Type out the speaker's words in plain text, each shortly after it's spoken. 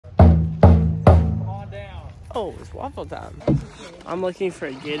oh, it's waffle time. I'm looking for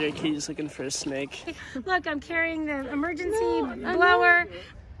a gator. Katie's looking for a snake. Look, I'm carrying the emergency blower.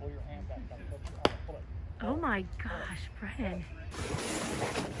 Oh my gosh, Brennan.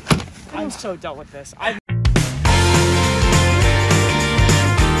 I'm so done with this.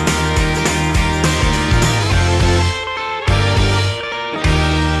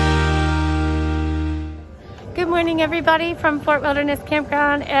 Good morning, everybody, from Fort Wilderness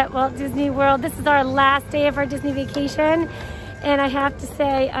Campground at Walt Disney World. This is our last day of our Disney vacation, and I have to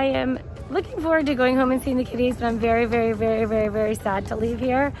say I am looking forward to going home and seeing the kitties, but I'm very, very, very, very, very sad to leave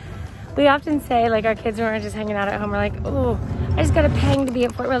here. We often say, like, our kids when we're just hanging out at home, we're like, oh, I just got a pang to be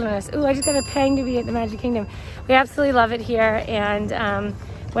at Fort Wilderness. Ooh, I just got a pang to be at the Magic Kingdom. We absolutely love it here, and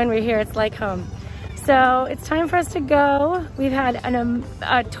when we're here, it's like home. So it's time for us to go. We've had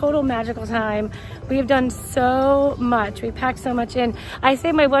a total magical time. We've done so much. We packed so much in. I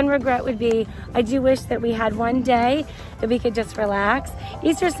say my one regret would be, I do wish that we had one day that we could just relax.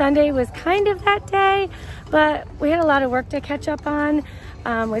 Easter Sunday was kind of that day, but we had a lot of work to catch up on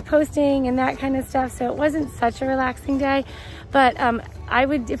with posting and that kind of stuff. So it wasn't such a relaxing day, but I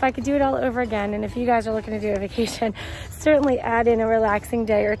would, if I could do it all over again, and if you guys are looking to do a vacation, certainly add in a relaxing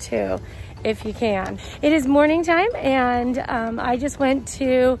day or two if you can. It is morning time, and I just went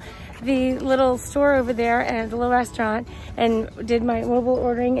to the little store over there and the little restaurant and did my mobile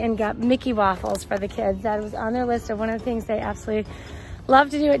ordering and got Mickey waffles for the kids. That was on their list of one of the things they absolutely love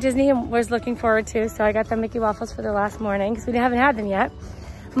to do at Disney and was looking forward to. So I got the Mickey waffles for the last morning because we haven't had them yet.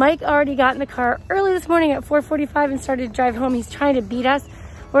 Mike already got in the car early this morning at 4:45 and started to drive home. He's trying to beat us.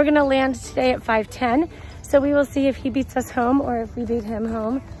 We're gonna land today at 5:10. So we will see if he beats us home or if we beat him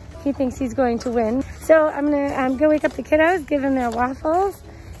home. He thinks he's going to win. So I'm gonna go wake up the kiddos, give them their waffles.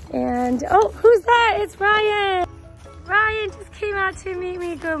 And, oh, who's that? It's Ryan. Ryan just came out to meet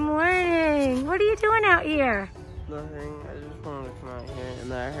me. Good morning. What are you doing out here? Nothing. I just wanted to come out here,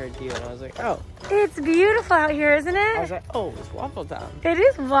 and then I heard you, and I was like, oh. It's beautiful out here, isn't it? I was like, oh, it's waffle time. It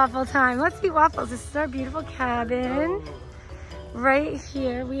is waffle time. Let's eat waffles. This is our beautiful cabin. Right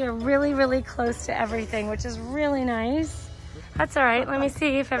here. We are really, really close to everything, which is really nice. That's all right. Let me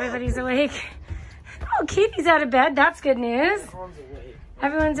see if everybody's awake. Oh, Katie's out of bed. That's good news. Everyone's awake.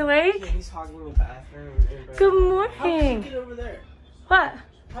 Everyone's awake? Yeah, he's hogging the bathroom. Good morning. How'd you get over there? What?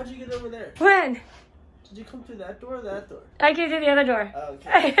 How'd you get over there? When? Did you come through that door or that door? I came through the other door. Oh,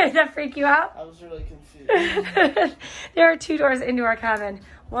 okay. Does that freak you out? I was really confused. There are two doors into our cabin.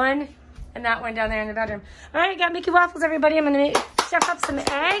 One and that one down there in the bedroom. All right, got Mickey waffles, everybody. I'm going to chef up some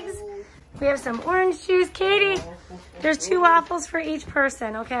eggs. We have some orange juice. Katie, there's 2 waffles for each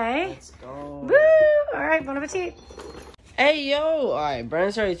person, okay? Let's go. Woo! All right, bon appetit. Hey, yo! All right,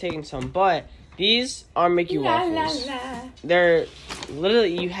 Brennan's already taking some, but these are Mickey waffles. They're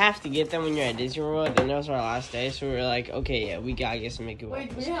literally, you have to get them when you're at Disney World, and that was our last day, so we were like, okay, yeah, we gotta get some Mickey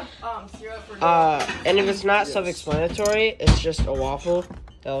waffles. Wait, do we have syrup for and if it's not self-explanatory, it's just a waffle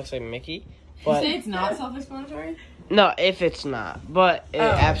that looks like Mickey. But you say it's not self-explanatory? No, if it's not, but it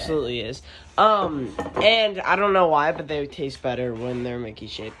absolutely is. And I don't know why, but they taste better when they're Mickey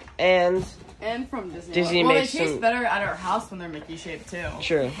shaped. And from Disney. Disney well, makes they taste some better at our house when they're Mickey shaped too.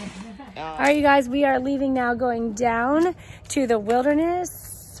 True. All right, you guys, we are leaving now, going down to the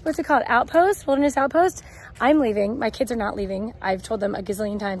Wilderness, what's it called? Outpost? Wilderness Outpost. I'm leaving. My kids are not leaving. I've told them a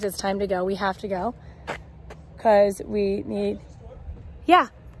gazillion times it's time to go. We have to go because we need, we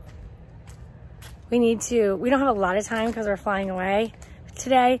don't have a lot of time because we're flying away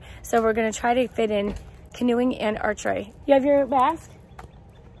today. So we're going to try to fit in canoeing and archery. You have your mask?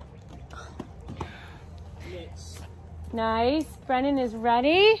 Nice. Brennan is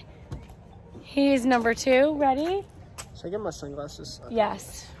ready. He's number 2. Ready? Should I get my sunglasses? Okay.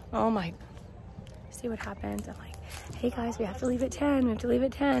 Yes. Oh my. See what happens. I'm like, hey guys, we have to leave at 10. We have to leave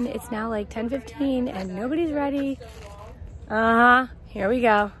at 10. It's now like 10:15 and nobody's ready. Here we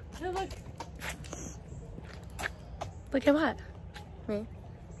go. Hey, look. Look at what? Me.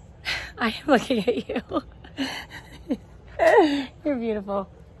 I am looking at you. You're beautiful.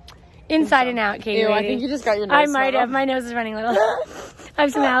 Inside and out, Katie. Ew, I think you just got your nose. I might have. My nose is running a little. I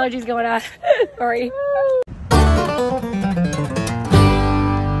have some allergies going on. Sorry.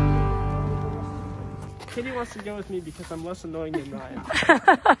 Katie wants to go with me because I'm less annoying than Ryan.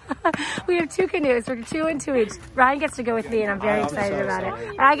 We have 2 canoes. We're 2 and 2 each. Ryan gets to go with me, and I'm very excited about it.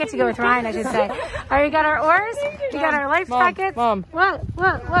 Or I get to go with Ryan, I should say. All right, we got our oars. We got our life jackets. Mom. What?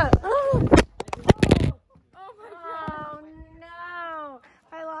 Oh.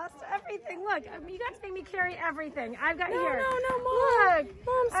 Everything. Look, you got to make me carry everything. I've got here. No, Mom. Look,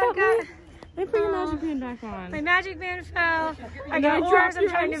 Mom, I've got They put your magic band back on. My magic band fell. I got oars. I'm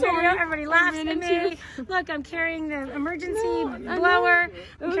trying to video. Everybody laughs at me. Look, I'm carrying the emergency blower.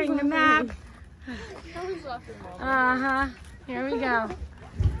 I'm carrying the map. Here we go.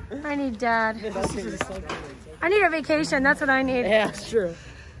 I need Dad. I need a vacation. That's what I need. Yeah, sure.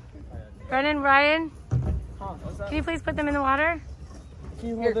 Brennan, Ryan, can you please put them in the water? Can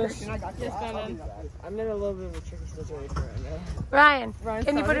you hold this? Yes, Brennan. I'm in a little bit of a tricky situation right now. Ryan,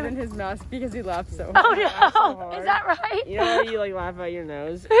 Can you put him in his mask because he laughed so hard? Oh no! Is that right? You know you like laugh out your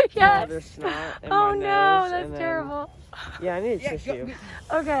nose? Yes. There's snot in Oh my no, nose, that's and then- terrible. Yeah, I need a tissue.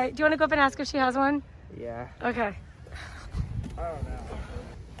 Okay, do you want to go up and ask if she has one? Yeah. Okay. I don't know.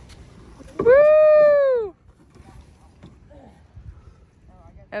 Woo!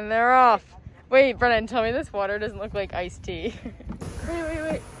 And they're off. Wait, Brennan, tell me this water doesn't look like iced tea.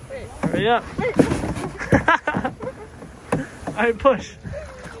 Wait. Hurry up. Alright, push.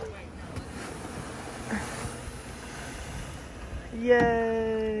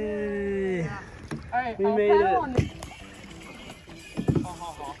 Yay! Alright, We made it.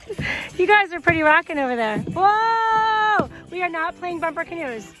 You guys are pretty rocking over there. Whoa! We are not playing bumper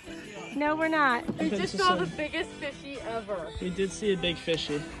canoes. No, we're not. We just saw the biggest fishy ever. We did see a big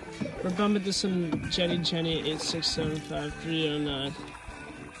fishy. We're bumping to some Jenny 8675309.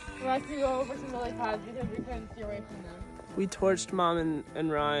 We have to go over some lily pads because we couldn't see away from them. We torched Mom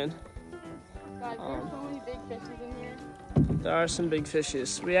and Ryan. Guys, there's so many big fishes in here. There are some big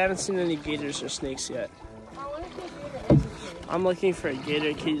fishes. We haven't seen any gators or snakes yet. I want to see if there's a snake. I'm looking for a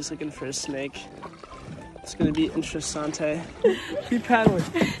gator. Katie's looking for a snake. It's gonna be interessante. Keep paddling.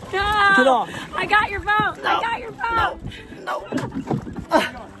 No! Get off. I got your boat. No. I got your boat. No.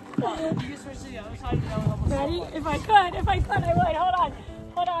 Ready? If I could, I would.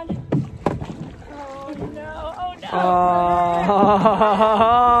 Hold on. Oh no.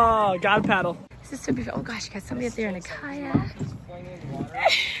 Oh, gotta paddle. This is so beautiful. Oh gosh, you got somebody up there in a kayak.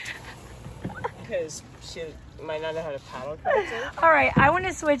 Because she might not know how to paddle correctly. All right, I want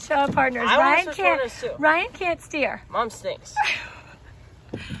to switch partners. Ryan can't steer. Mom stinks.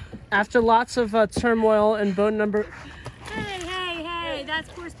 After lots of turmoil in boat number... Hey, that's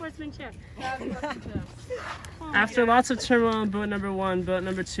poor sportsmanship. After lots of turmoil in boat number 1, boat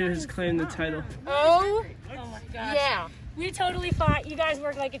number 2 has claimed the title. Oh my gosh. Yeah. We totally fought. You guys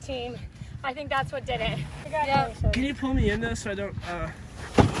worked like a team. I think that's what did it. Congratulations. Can you pull me in though so I don't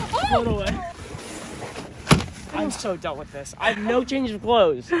float away? I'm so done with this. I have no change of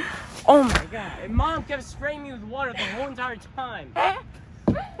clothes. Oh my god. And Mom kept spraying me with water the whole entire time. I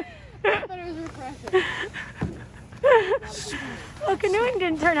thought it was refreshing. Well, canoeing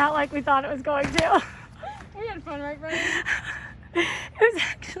didn't turn out like we thought it was going to. We had fun, right, Brennan? It was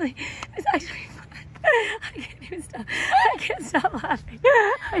actually fun. I can't stop laughing.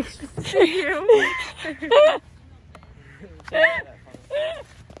 I just see you.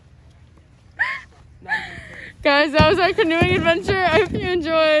 Guys, that was our canoeing adventure. I hope you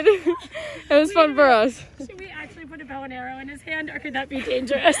enjoyed. It was fun for us. Should we actually put a bow and arrow in his hand, or could that be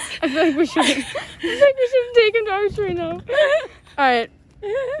dangerous? I feel like we should. I feel like we should take him to archery now. All right,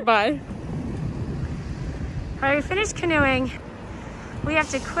 bye. All right, we finished canoeing. We have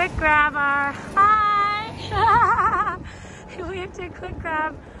to quick grab our we have to quick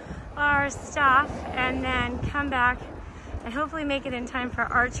grab our stuff and then come back and hopefully make it in time for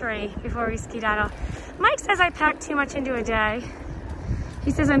archery before we skedaddle. Mike says I packed too much into a day.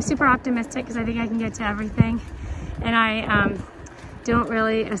 He says I'm super optimistic because I think I can get to everything, and I don't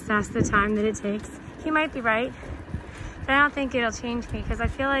really assess the time that it takes. He might be right, but I don't think it'll change me because I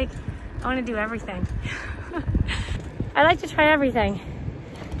feel like I want to do everything. I like to try everything.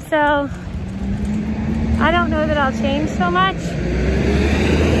 So I don't know that I'll change so much.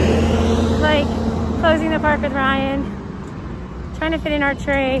 Like closing the park with Ryan, trying to fit in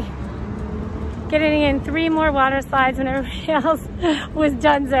archery, getting in 3 more water slides when everybody else was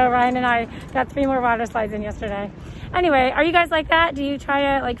done. So Ryan and I got 3 more water slides in yesterday. Anyway, are you guys like that? Do you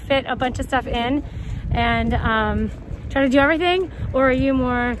try to like fit a bunch of stuff in and try to do everything? Or are you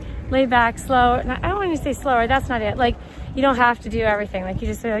more laid back, slow? I don't want to say slower, that's not it. Like, you don't have to do everything. Like, you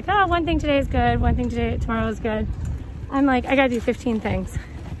just say like, oh, one thing today is good, one thing tomorrow is good. I'm like, I gotta do 15 things.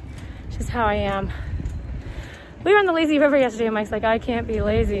 It's just how I am. We were on the lazy river yesterday, and Mike's like, I can't be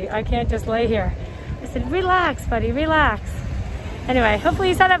lazy. I can't just lay here. I said, relax, buddy, relax. Anyway, hopefully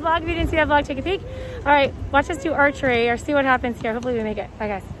you saw that vlog. If you didn't see that vlog, take a peek. All right, watch us do archery or see what happens here. Hopefully we make it. Bye,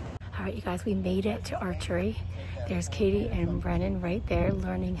 guys. All right, you guys, we made it to archery. There's Katie and Brennan right there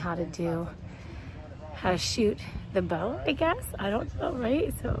learning how to shoot the bow, I guess. I don't know,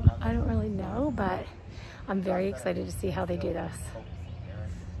 right? So I don't really know, but I'm very excited to see how they do this.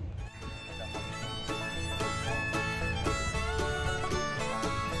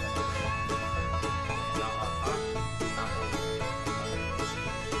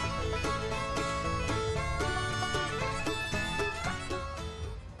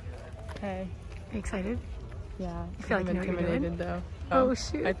 excited? Yeah. I feel like you know what you're doing. intimidated though. Oh,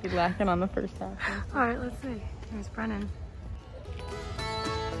 shoot. I'd be lacking on the first half. All right, let's see. Here's Brennan.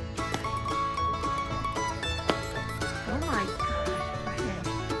 Oh my gosh, Brennan.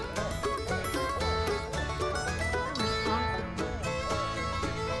 That was awesome.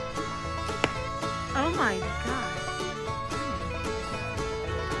 Oh my gosh.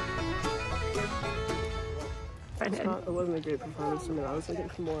 Brennan. It wasn't a great performance for me. I was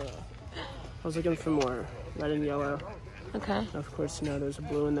looking for more red and yellow. Okay. Of course, there's a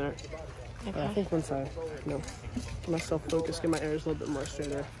blue in there. Okay. But I think once I, get myself focused, get my arrows a little bit more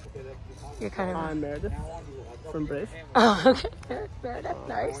straighter. You're kind of... I'm Meredith from Brave. Oh, okay. Meredith,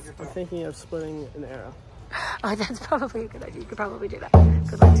 nice. I'm thinking of splitting an arrow. Oh, that's probably a good idea. You could probably do that.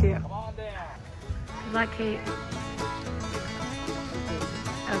 Good luck to you. Good luck, Kate.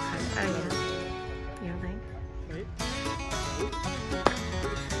 Okay. Oh, yeah. You don't think? Wait.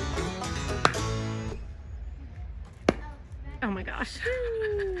 Oh my gosh.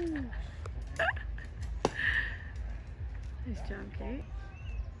 Nice job, Kate.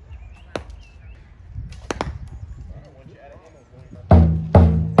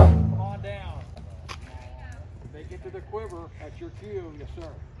 Come on down. Make it to the quiver. That's your cue, yes sir.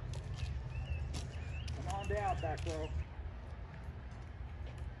 Come on down, back row.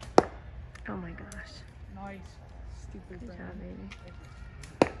 Oh my gosh. Nice. Stupid Good job, baby.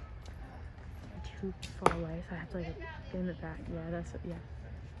 Too far away, so I have to like get in the back. Yeah, that's what, yeah.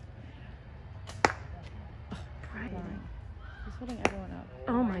 Brennan. He's holding everyone up.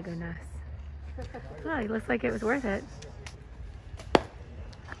 Oh my goodness. Oh, it looks like it was worth it.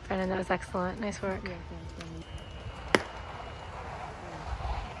 Brennan, that was excellent. Nice work. Yeah, thanks,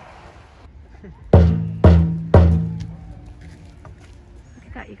 Look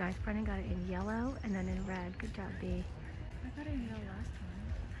at that, you guys. Brennan got it in yellow and then in red. Good job, B. I got it in yellow last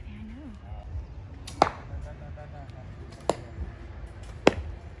time. Honey, I know.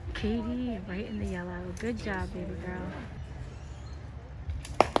 Katie, right in the yellow. Good job, baby girl.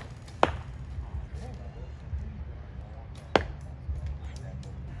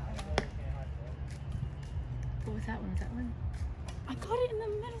 What was that one? Was that one? I got it in the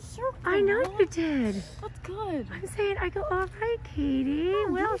middle circle. I know you did. That's good. I'm saying I go, all right, Katie. Oh,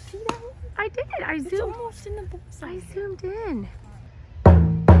 Well, did you see that one? I did. I It's zoomed. almost in the bullseye. I zoomed in.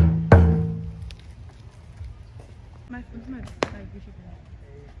 My YouTube channel.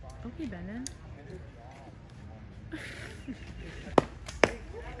 Okay, Brennan.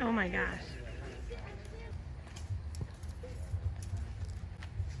 Oh my gosh.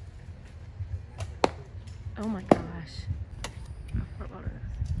 Oh my gosh. Oh, Fort Wilderness.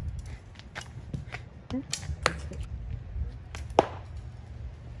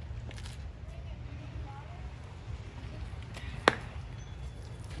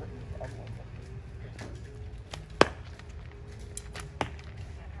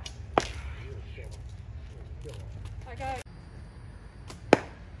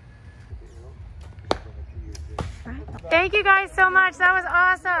 Thank you guys so much. That was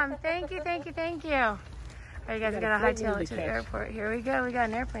awesome. Thank you, thank you, thank you. All right, you guys, we got to hightail it to the airport. Here we go. We got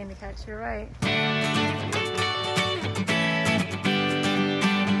an airplane to catch. You're right.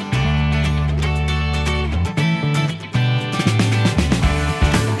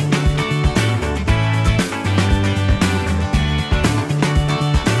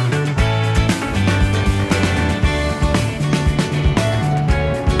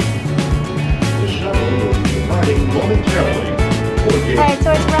 Momentarily. All right,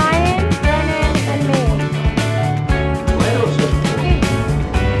 so it's Ryan, Brennan, and me.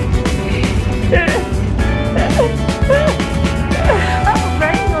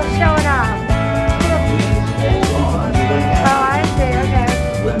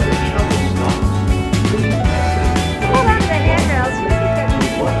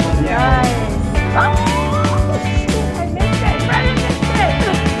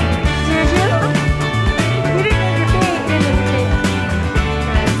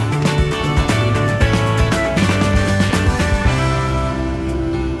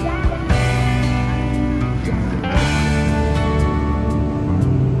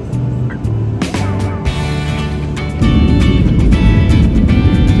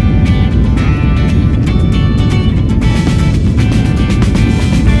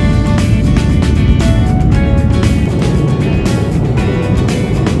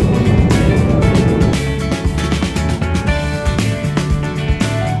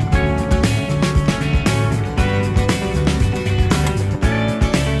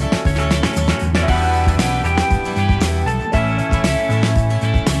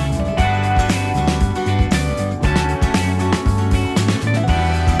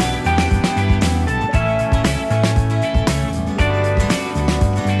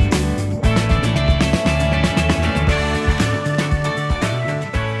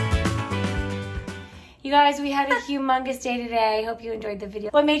 guys, we had a humongous day today. Hope you enjoyed the video.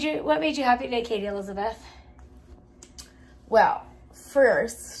 What made you happy today, Katie Elizabeth? Well,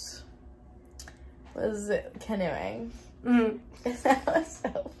 first was canoeing. That was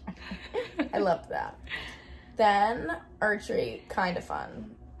so fun. I loved that. Then archery, kind of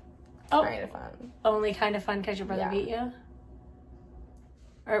fun. Oh, kind of fun. Only kind of fun because your brother beat you?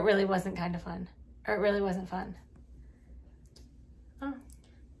 Or it really wasn't kind of fun? Or it really wasn't fun? Oh.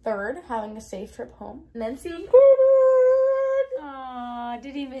 Third, having a safe trip home. Nancy. Aw,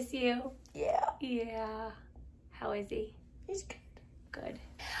 did he miss you? Yeah. Yeah. How is he? He's good. Good.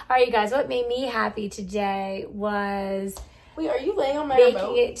 All right, you guys, what made me happy today was... Wait, are you laying on my making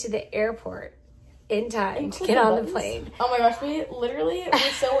remote? it to the airport in time to get on the plane. Oh my gosh, it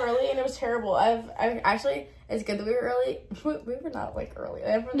was so early and it was terrible. I've actually, it's good that we were early. We were not like early.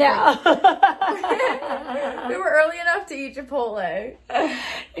 No. We were early enough to eat Chipotle.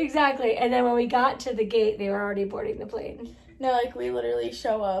 Exactly. And then when we got to the gate, they were already boarding the plane. No, like we literally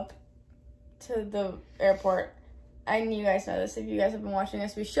show up to the airport. And you guys know this if you guys have been watching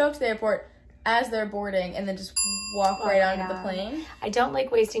this. We show up to the airport as they're boarding and then just walk right onto the plane. I don't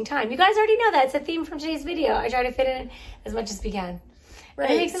like wasting time. You guys already know that. It's a theme from today's video. I try to fit in as much as we can.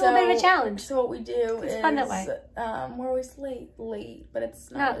 Right. And it makes it a little bit of a challenge. So what we do is fun that way. We're always late, but it's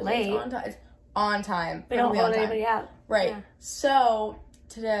not late. It's on time. It's on time. We don't hold anybody out. Right. Yeah. So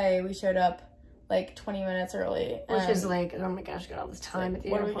today we showed up like 20 minutes early. Which is like, oh my gosh, got all this time at the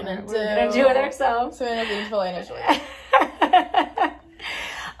airport. What are we gonna do? We're gonna do it ourselves. So we ended up being fully initially.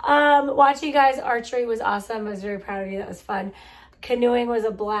 Watching you guys archery was awesome. I was very proud of you. That was fun. Canoeing was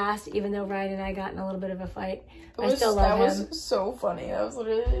a blast, even though Ryan and I got in a little bit of a fight. I still love him. That was so funny. That was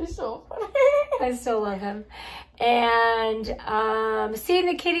literally so funny. I still love him. And seeing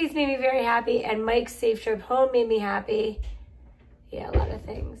the kitties made me very happy, and Mike's safe trip home made me happy. Yeah, a lot of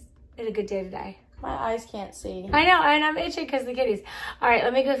things. We had a good day today. My eyes can't see. I know, and I'm itching because of the kitties. All right,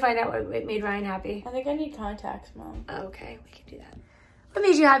 let me go find out what made Ryan happy. I think I need contacts, Mom. Okay, we can do that. What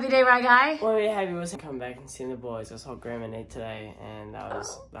made you happy today, Ryan Guy? What made me happy was to come back and see the boys. I saw Graham and Nate today, and that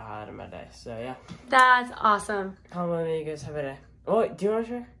was the highlight of my day. So, yeah. That's awesome. Comment below, you guys have a day. Oh, do you want to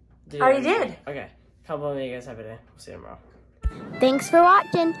share? I already did. Okay. Comment below, you guys have a day. We'll see you tomorrow. Thanks for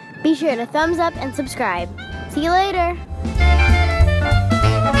watching. Be sure to thumbs up and subscribe. See you later.